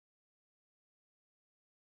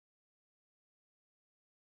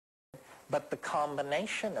but the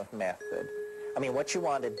combination of method. I mean, what you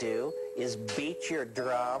want to do is beat your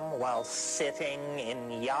drum while sitting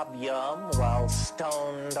in Yum, while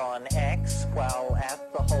stoned on X, while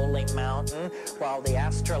at the holy mountain, while the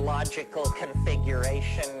astrological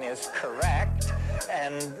configuration is correct,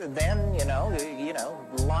 and then, you know,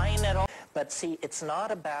 line it all. But see, it's not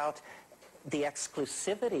about the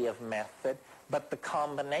exclusivity of method, but the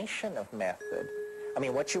combination of method. I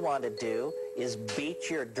mean, what you want to do is beat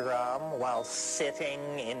your drum while sitting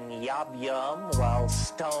in Yum, while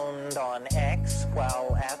stoned on X,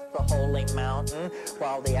 while at the holy mountain,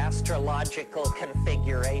 while the astrological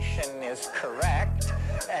configuration is correct,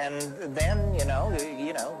 and then, you know,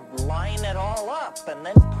 line it all up and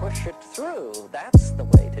then push it through. That's the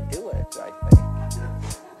way to do it, I think.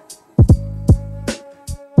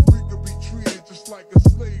 We could be treated just like a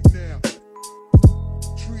slave now.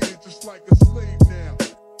 Treated just like a slave now.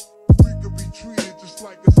 We could be treated just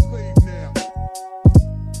like a slave now.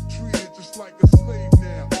 Treated just like a slave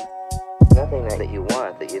now. Nothing that you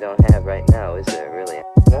want that you don't have right now, is there really?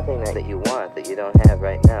 Nothing that you want that you don't have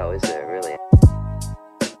right now, is there really?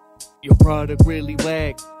 Your product really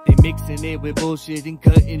whack. They mixing it with bullshit and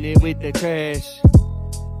cutting it with the trash.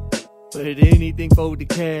 But anything for the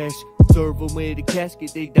cash. Serve them with a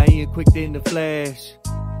casket, they dying quick than the flash.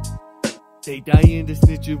 They dying to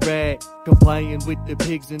snitch a rat, complying with the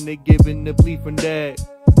pigs and they giving the plea from that.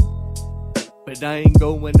 But I ain't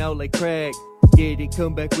going out like crack. Get it,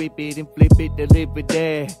 come back, whip it and flip it, deliver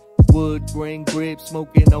that. Wood grain grip,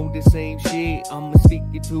 smoking on the same shit. I'ma speak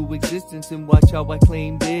it to existence and watch how I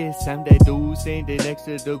claim this. I'm that dude standing next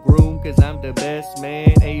to the groom, cause I'm the best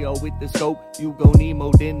man. Ayo with the scope, you gon' need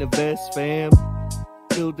more than the vest, fam.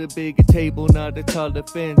 Build a bigger table, not a taller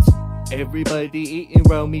fence. Everybody eating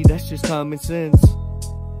around me, that's just common sense.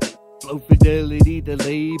 Flow fidelity, the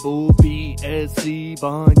label. BSC,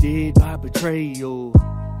 bonded by betrayal.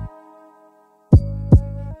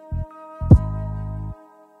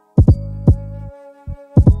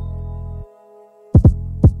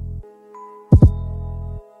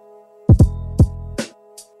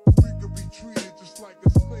 We could be treated just like a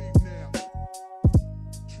slave now.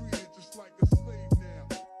 Treated just like a slave now.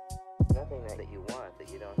 Nothing that you want that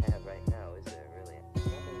you don't have right now, is there really?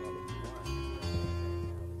 Nothing that you want that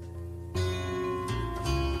you don't have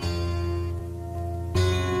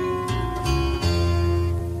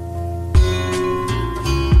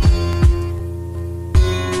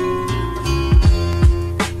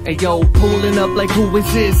Hey yo, pulling up like who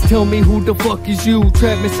is this? Tell me who the fuck is you?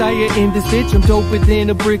 Trap Messiah in this bitch, I'm doper than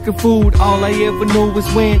a brick of food. All I ever know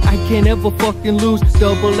is when I can't ever fucking lose.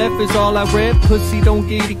 Double F is all I rep, pussy don't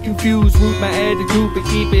get it confused. Root my attitude but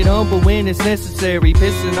keep it humble when it's necessary.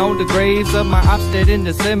 Pissing on the graves of my ops dead in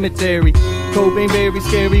the cemetery. Cobain very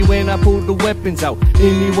scary when I pull the weapons out.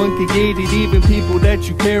 Anyone can get it, even people that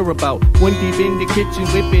you care about. One deep in the kitchen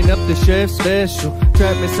whipping up the chef special.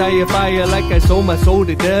 Trap Messiah fire like I sold my soul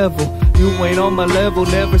to devil. You ain't on my level,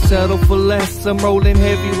 never settle for less. I'm rolling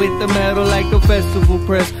heavy with the metal like a festival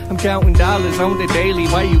press. I'm counting dollars on the daily,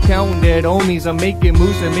 why you counting that homies? I'm making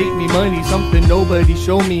moves that make me money, something nobody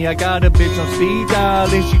show me. I got a bitch on speed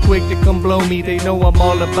dial and she quick to come blow me. They know I'm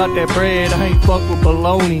all about that bread, I ain't fuck with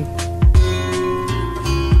baloney.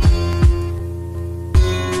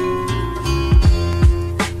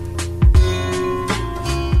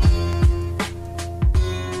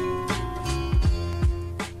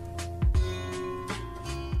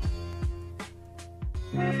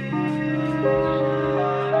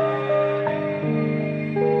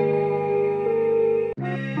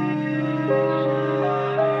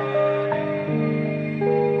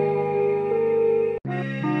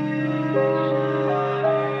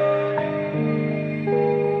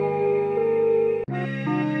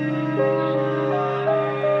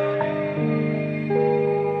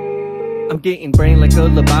 I'm getting brain like a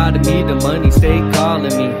lobotomy, the money stay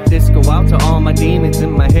calling me. This go out to all my demons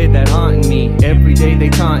in my head that haunting me. Every day they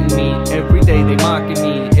taunting me, every day they mocking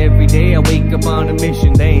me. Every day I wake up on a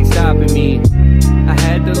mission, they ain't stopping me. I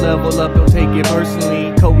had to level up, don't take it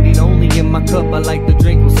personally. Codeine only in my cup, I like to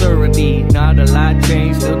drink with syrupy. Not a lot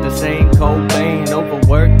changed, still the same Cobain.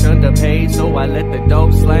 Overworked, underpaid, so I let the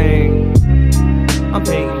dope slang. I'm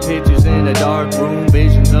painting pictures in a dark room,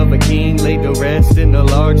 visions of a king laid to rest in a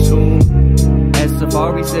large tomb. As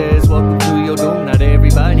Safari says, welcome to your doom. Not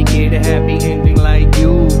everybody get a happy ending like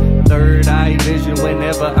you. Third eye vision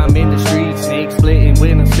whenever I'm in the street. Snake splitting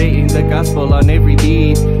when I'm spitting the gospel on every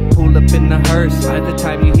beat. Pull up in the hearse, by the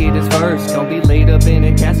time you hear this verse, gonna be laid up in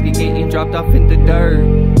a casket, getting dropped off in the dirt.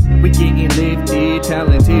 We getting lifted,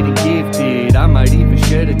 talented and gifted. I might even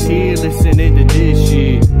shed a tear listening to this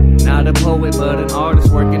shit. Not a poet, but an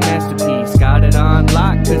artist working masterpiece.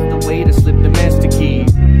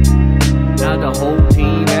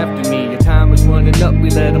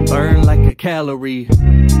 gallery.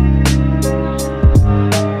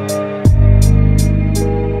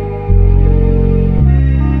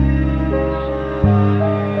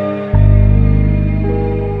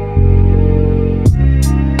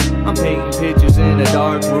 I'm painting pictures in a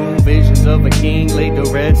dark room, visions of a king laid to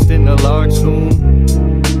rest in a large tomb.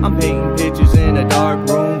 I'm painting pictures in a dark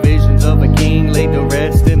room, visions of a king laid to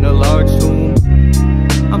rest in a large tomb.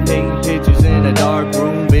 I'm painting pictures in a dark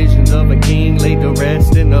room, visions of a king laid to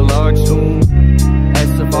rest in a large tomb. As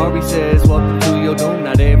SVFVRI says, welcome to your doom.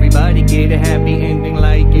 Not everybody get a happy ending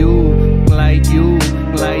like you, like you,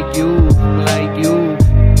 like you, like you.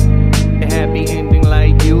 A happy ending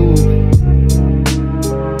like you.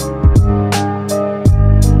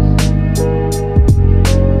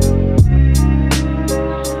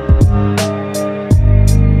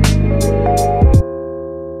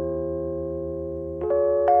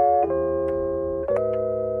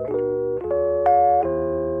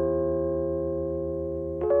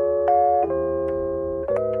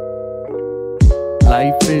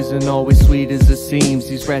 Life isn't always sweet as it seems.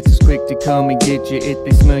 These rats is quick to come and get you if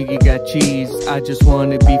they smell you got cheese. I just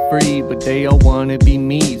wanna be free, but they all wanna be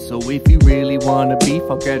me. So if you really wanna beef,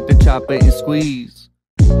 I'll grab the chopper and squeeze.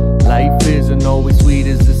 Life isn't always sweet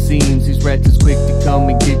as it seems. These rats is quick to come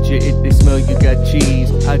and get you if they smell you got cheese.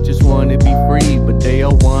 I just wanna be free, but they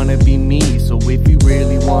all wanna be me. So if you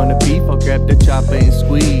really wanna beef, I'll grab the chopper and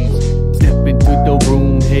squeeze. Step into the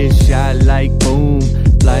room, headshot like boom.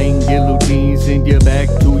 Flying guillotines in your back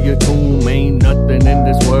to your tomb. Ain't nothing in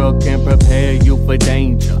this world can prepare you for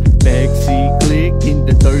danger. Backseat click in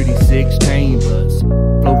the 36 chambers.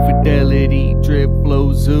 Flow fidelity, drip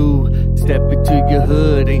flow zoo. Step into your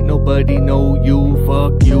hood, ain't nobody know you.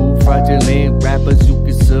 Fuck you, fraudulent rappers, you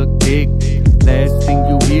can suck dick. Last thing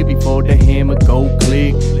you hear before the hammer go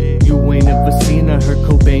click. You ain't ever seen a krrt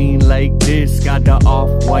Cobain like this. Got the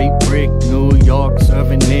off-white brick, New York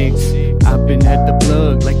serving Knicks. I've been at the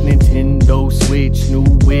plug like Nintendo Switch. New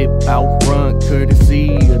whip out front,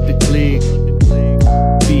 courtesy of the click.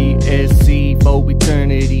 BSC for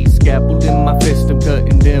eternity. Scalpel in my fist, I'm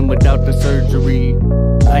cutting them without the surgery.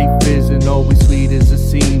 Life isn't always sweet as it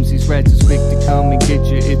seems. These rats is quick to come and get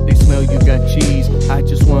you if they smell you got cheese. I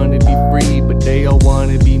just wanna be free, but they all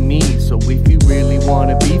wanna be me. So if you really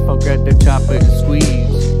wanna beef, I'll grab the chopper and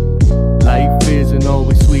squeeze. Life isn't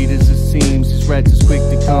always sweet as it seems. These rats is quick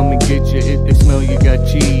to come and get you if they smell you got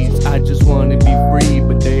cheese. I just wanna be free,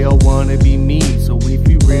 but they all wanna be me. So if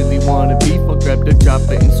you really wanna beef, I'll grab the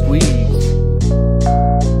chopper and squeeze.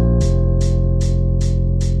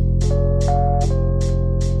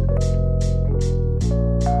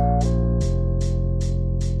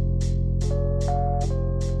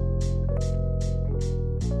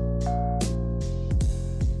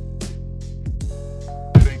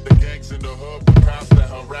 In the hood, the cops that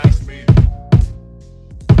harass me.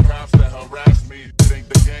 The cops that harass me. It ain't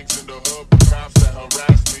the gangs in the hood, the cops that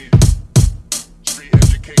harass me. Street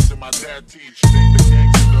education my dad teach. It ain't the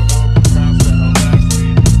gangs in the hood, the cops that harass me.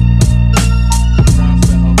 The cops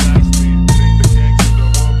that harass me. It ain't the gangs in the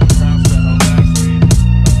hood, the cops that harass me.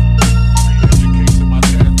 Street education my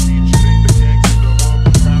dad teach. It ain't the gangs in the hood,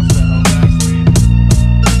 the cops that harass me.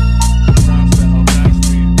 The cops that harass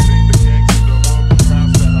me. It ain't the gangs in the hood, the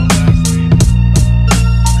cops that harass me.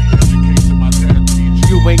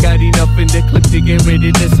 You ain't got enough in the clip to get rid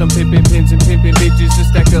of this. I'm pimping pins and pimping bitches to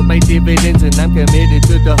stack up my dividends. And I'm committed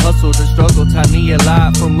to the hustle, the struggle taught me a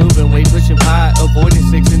lot. From moving weight, pushing pot, avoiding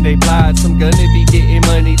six and they plots. I'm gonna be getting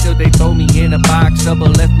money till they throw me in a box.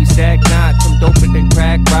 Double left, we stack knots. I'm doper than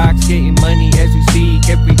crack rocks. Getting money as you speak,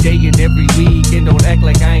 every day and every week. And don't act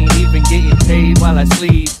like I ain't even getting paid while I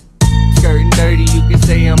sleep. Skirting dirty, you can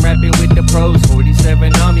say I'm rapping with the pros.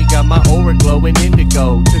 47 on me, got my aura glowing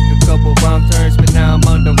indigo. Took a couple wrong turns, but now I'm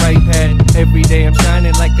on the right path. Every day I'm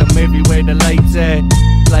shining like I'm everywhere the light's at.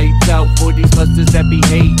 Lights out for these busters that be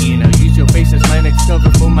hating. I'll use your face as my next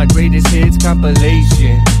cover for my greatest hits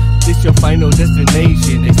compilation. This your final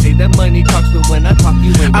destination. They say that money talks, but when I talk,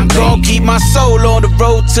 you ain't. I'm gon' keep my soul on the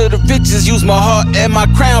road to the riches. Use my heart and my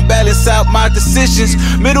crown, balance out my decisions.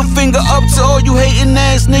 Middle finger up to all you hating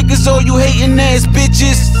ass niggas, all you hating ass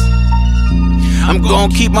bitches. I'm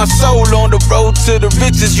gon' keep my soul on the road to the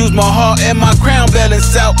riches. Use my heart and my crown,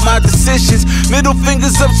 balance out my decisions. Middle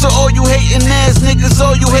fingers up to all you hating ass niggas,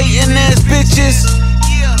 all you hating ass bitches.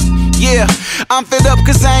 Yeah, I'm fed up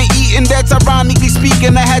cause I ain't eating, that's ironically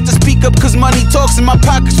speaking. I had to speak up cause money talks and my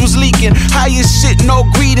pockets was leaking. Highest shit, no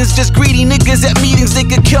greetings, just greedy niggas at meetings. They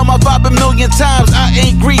could kill my vibe a million times, I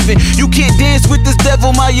ain't grieving. You can't dance with this devil,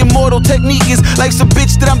 my immortal technique is like some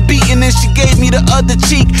bitch that I'm beating and she gave me the other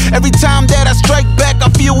cheek. Every time that I strike back, I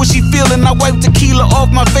feel what she feeling. I wipe tequila off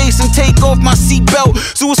my face and take off my seatbelt.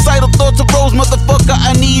 Suicidal thoughts arose, motherfucker,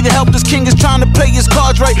 I need help. This king is trying to play his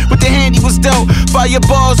cards right with the hand he was dealt. Fire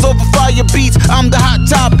bars over fire beats, I'm the hot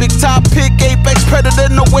topic. Top pick, apex predator,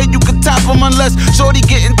 no way you can top him unless shorty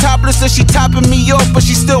getting topless and she topping me off. But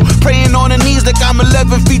she still praying on her knees like I'm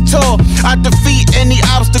 11 feet tall. I defeat any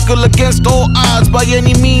obstacle against all odds by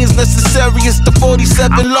any means necessary. It's the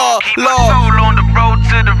 47 law. Keep my soul on the road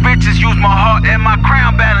to the riches. Use my heart and my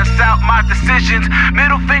crown, balance out my decisions.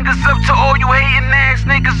 Middle fingers up to all you hating ass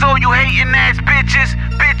niggas, all you hating ass bitches.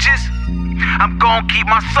 I'm gon' keep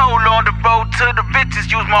my soul on the road to the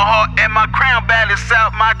riches. Use my heart and my crown, balance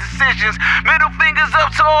out my decisions. Middle fingers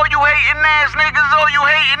up to all you hating ass niggas, all you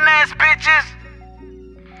hating ass bitches.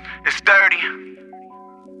 It's 30.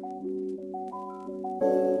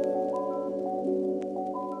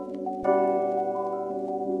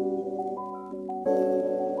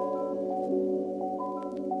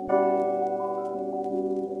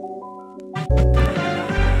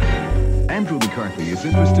 Andrew McCarthy is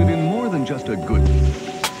interested in more than just a good.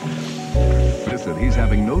 Listen, he's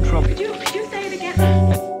having no trouble. Could you say it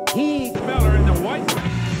again? He feller in the white.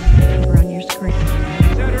 Number on your screen.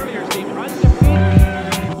 You said earlier, Steve,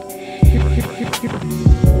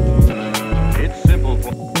 It's simple.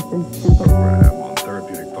 Program on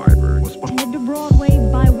therapeutic fiber was Head to Broadway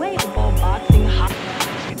by way of ball boxing hot.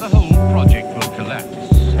 the whole project will collapse.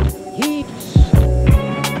 He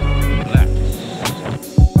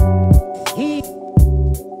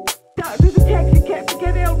There's a taxi cab to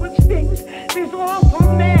get Elwood things. This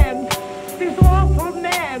awful man. This awful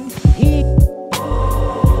man. he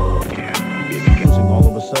Losing all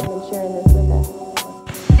of a sudden. sharing this with us.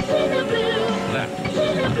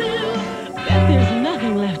 There's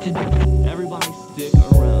nothing left to do. Everybody stick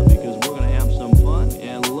around because we're going to have some fun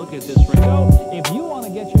and look at this ring. So, if you want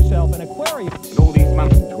to get yourself an aquarium, all these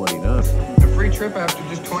mountains 20 nuts. A free trip after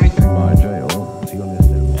just 20. My jail. See you on this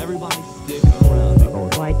now. Everybody stick around.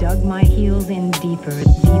 So I dug my heels in deeper,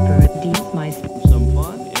 deep my Some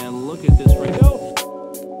fun and look at this ring. go.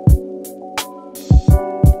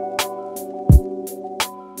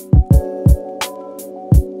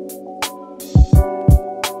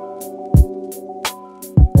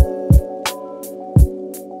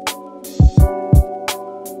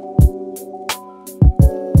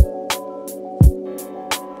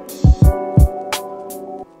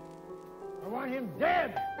 I want him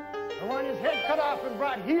dead. I want his head cut off and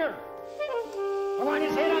brought here. I want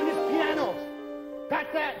his head on this piano. Got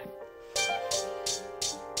that?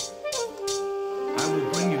 I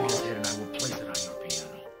will bring you his head and I will place it on your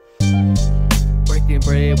piano. Breaking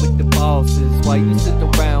bread with the bosses while you sit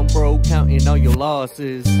around, bro, counting all your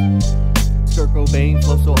losses. Kurt Cobain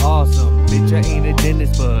flow so awesome. Bitch, I ain't a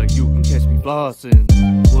dentist, but you can catch me flossing.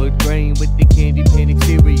 Wood grain with the candy paint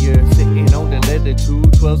exterior, sitting on the leather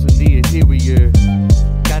 212s in the interior.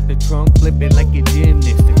 Got the trunk flipping like a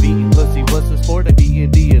gymnast. If eating pussy was a sport, I'd be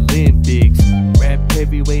in the Olympics. Rap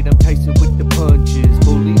heavyweight, I'm Tyson with the punches.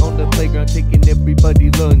 Bully on the playground, taking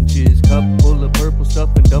everybody lunches. Cup full of purple stuff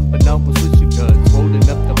and dumping out with switcher cuts. Rolling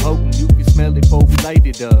up the potent, you can smell it before we light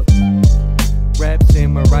it up. Rap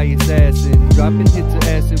samurai assassin, dropping hits of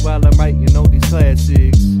acid while I'm writing all these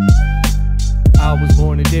classics. I was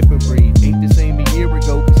born a different breed, ain't the same a year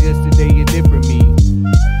ago, cause yesterday a different me.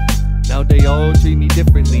 Now they all treat me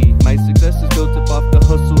differently, my success is built up off the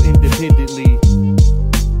hustle independently.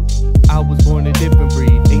 I was born a different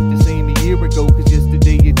breed, ain't the same a year ago, cause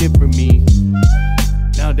yesterday a different me.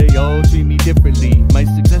 Now they all treat me differently, my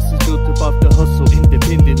success is built up off the hustle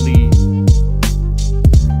independently.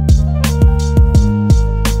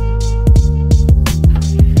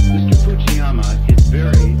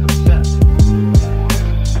 Very upset.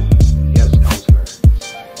 Yes, counselor.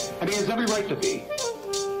 And he has every right to be.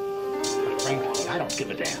 But frankly, I don't give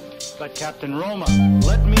a damn. But Captain Roma,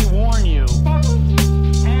 let me warn you.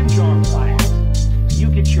 And your client. You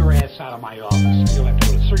get your ass out of my office. You'll have to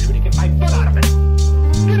go to surgery to get my foot out of it.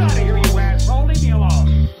 Get out of here, you asshole. Leave me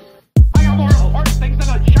alone. I got more important things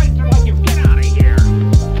than a shyster like you. Get out of here.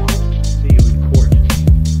 See you in court.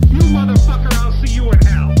 You motherfucker, I'll see you in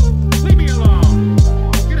hell. Leave me alone.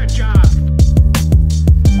 Get a job.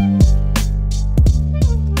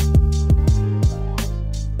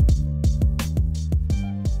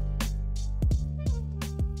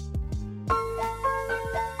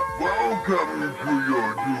 Well, coming to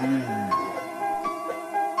your doom.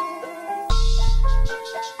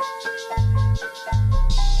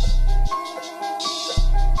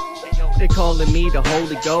 They calling me the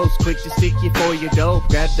Holy Ghost, quick to stick you for your dope.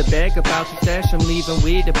 Grab the bag about to stash, I'm leaving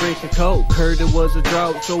with a brick of coke. Heard it was a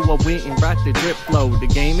drought, so I went and brought the drip flow. The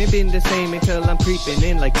game ain't been the same until I'm creeping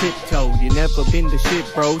in like tiptoe. You never been the shit,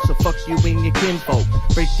 bro, so fuck you and your kinfolk.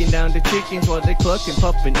 Breaking down the chickens while they clucking,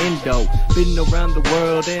 puffing endo. Been around the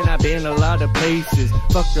world and I've been a lot of places.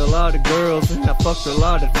 Fucked a lot of girls and I fucked a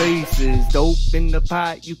lot of faces. Dope in the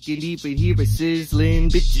pot, you can even hear it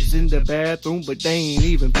sizzling. Bitches in the bathroom, but they ain't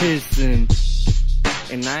even pissing.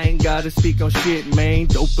 And I ain't gotta speak on shit, man.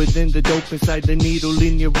 Doper than the dope inside the needle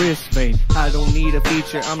in your wrist vein. I don't need a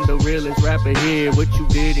feature, I'm the realest rapper here. What you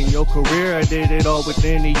did in your career, I did it all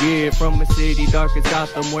within a year. From a city dark as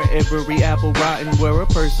Gotham, where every apple rotten, where a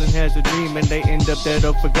person has a dream and they end up dead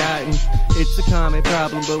or forgotten. It's a common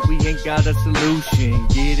problem, but we ain't got a solution.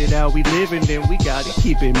 Get it how we live and then we gotta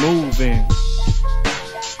keep it moving.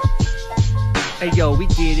 Hey yo, we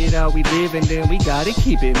get it how we live and then we gotta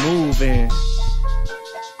keep it moving.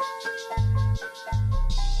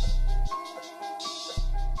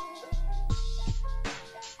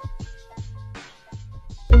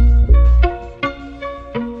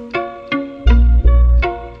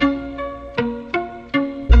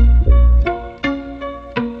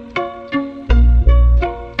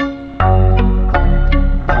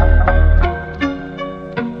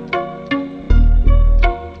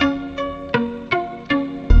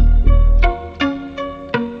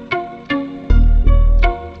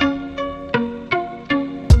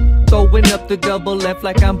 Up the double left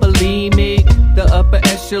like I'm bulimic. The upper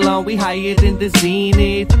echelon, we higher than the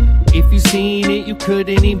zenith. If you seen it, you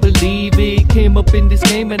couldn't even believe it. Came up in this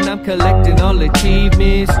game and I'm collecting all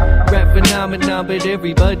achievements. Rap phenomenon, but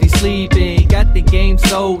everybody sleeping. Got the game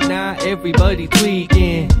sold, now everybody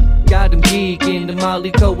tweaking. Got them geeking, the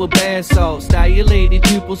Molly coat with bath salt. Stylated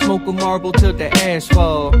people smoke a marble till the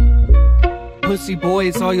asphalt. Pussy boy,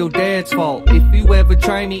 it's all your dad's fault. If you ever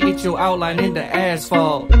try me, it's your outline in the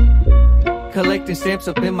asphalt. Collecting stamps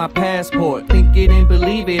up in my passport. Think it and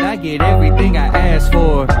believe it, I get everything I ask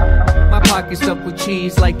for. My pockets up with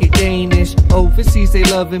cheese like a Danish. Overseas they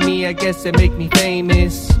loving me, I guess they make me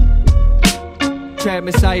famous. Trap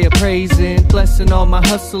Messiah praising, blessing all my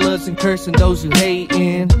hustlers and cursing those who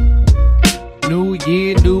hating. New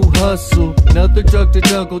year, new hustle. Another drug to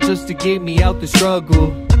juggle just to get me out the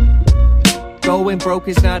struggle. Going broke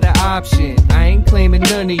is not an option. I ain't claiming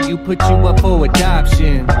none of you, put you up for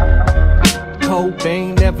adoption.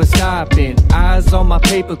 Cobain never stopping. Eyes on my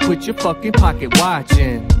paper, quit your fucking pocket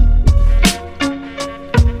watching.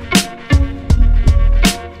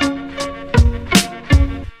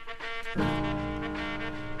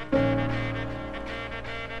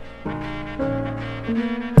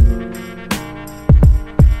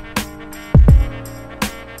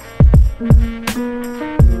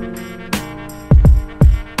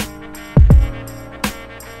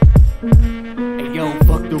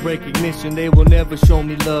 Recognition, they will never show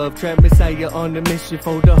me love. Trap Messiah on the mission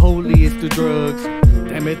for the holiest of drugs.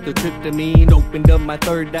 Damn it, the tryptamine opened up my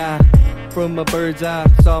third eye. From a bird's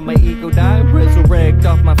eye, saw my ego die and resurrect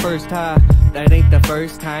off my first high. That ain't the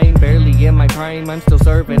first time, barely in my prime. I'm still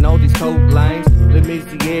serving all these coke lines. The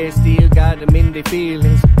missy ass still got them in their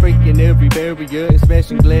feelings. Breaking every barrier and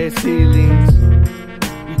smashing glass ceilings.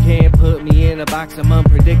 You can't put me in a box, I'm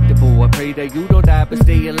unpredictable. I pray that you don't die but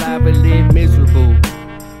stay alive and live miserable.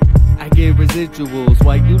 I get residuals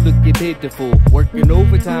while you looking pitiful. Working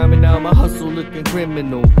overtime and now my hustle looking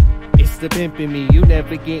criminal. It's the pimp in me, you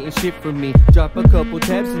never getting shit from me. Drop a couple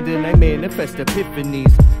tabs and then I manifest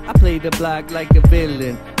epiphanies. I play the block like a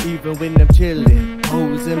villain, even when I'm chillin'.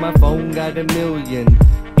 Hoes in my phone got 1 million.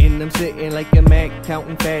 And I'm sitting like a Mac,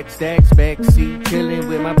 counting fat stacks. Backseat chillin'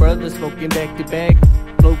 with my brother, smoking back to back.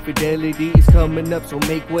 Flow fidelity is coming up, so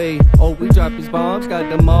make way. Oh, we drop his bombs, got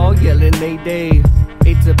them all yelling they day.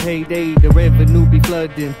 It's a payday, the revenue be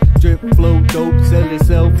flooding. Drip flow dope, sell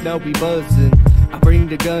itself, now we buzzing. I bring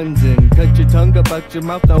the guns in, cut your tongue up out your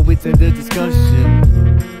mouth, now it's in the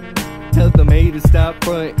discussion. Tell them haters stop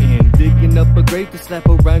frontin', digging up a grave to slap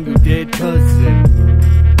around your dead cousin.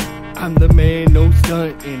 I'm the man, no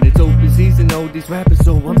stuntin'. It's open season, all these rappers,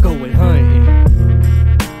 so I'm going hunting.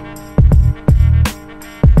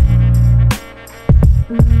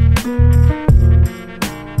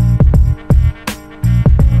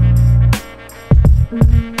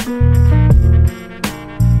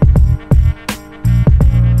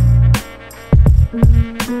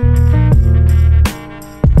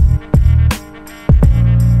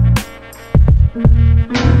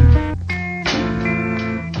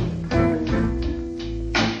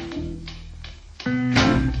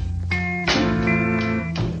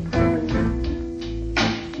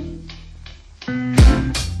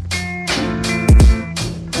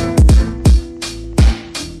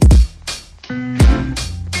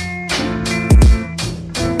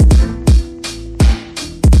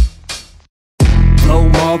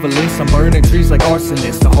 I'm burning trees like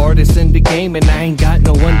arsonists, the hardest in the game, and I ain't got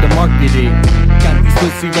no one to market it. Got these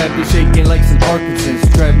pussy rappers shaking like some Parkinson's.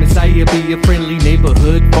 Trap Messiah, be a friendly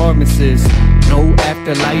neighborhood pharmacist. No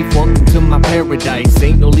afterlife, welcome to my paradise.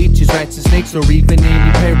 Ain't no leeches, rats and snakes, or even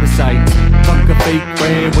any parasites. Fuck a fake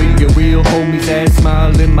friend, where your real homies at.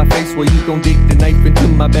 Smile in my face, well you gon' dig the knife into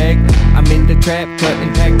my bag. I'm in the trap,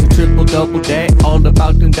 cutting pack the triple double that. All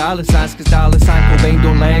about them dollar signs, cause dollar sign Cobain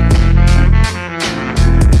don't lag.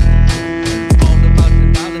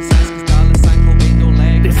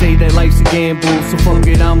 Say that life's a gamble, so fuck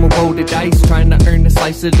it, I'ma roll the dice. Trying to earn a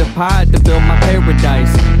slice of the pie to build my paradise.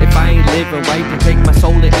 If I ain't living right, then take my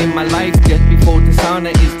soul in my life. Just before dishonor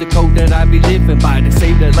is the code that I be living by. They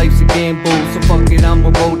say that life's a gamble, so fuck it, I'ma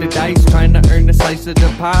roll the dice. Trying to earn a slice of the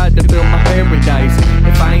pie to build my paradise.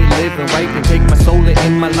 If I ain't living right, then take my soul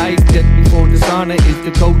in my life. Just before dishonor is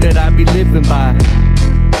the code that I be living by.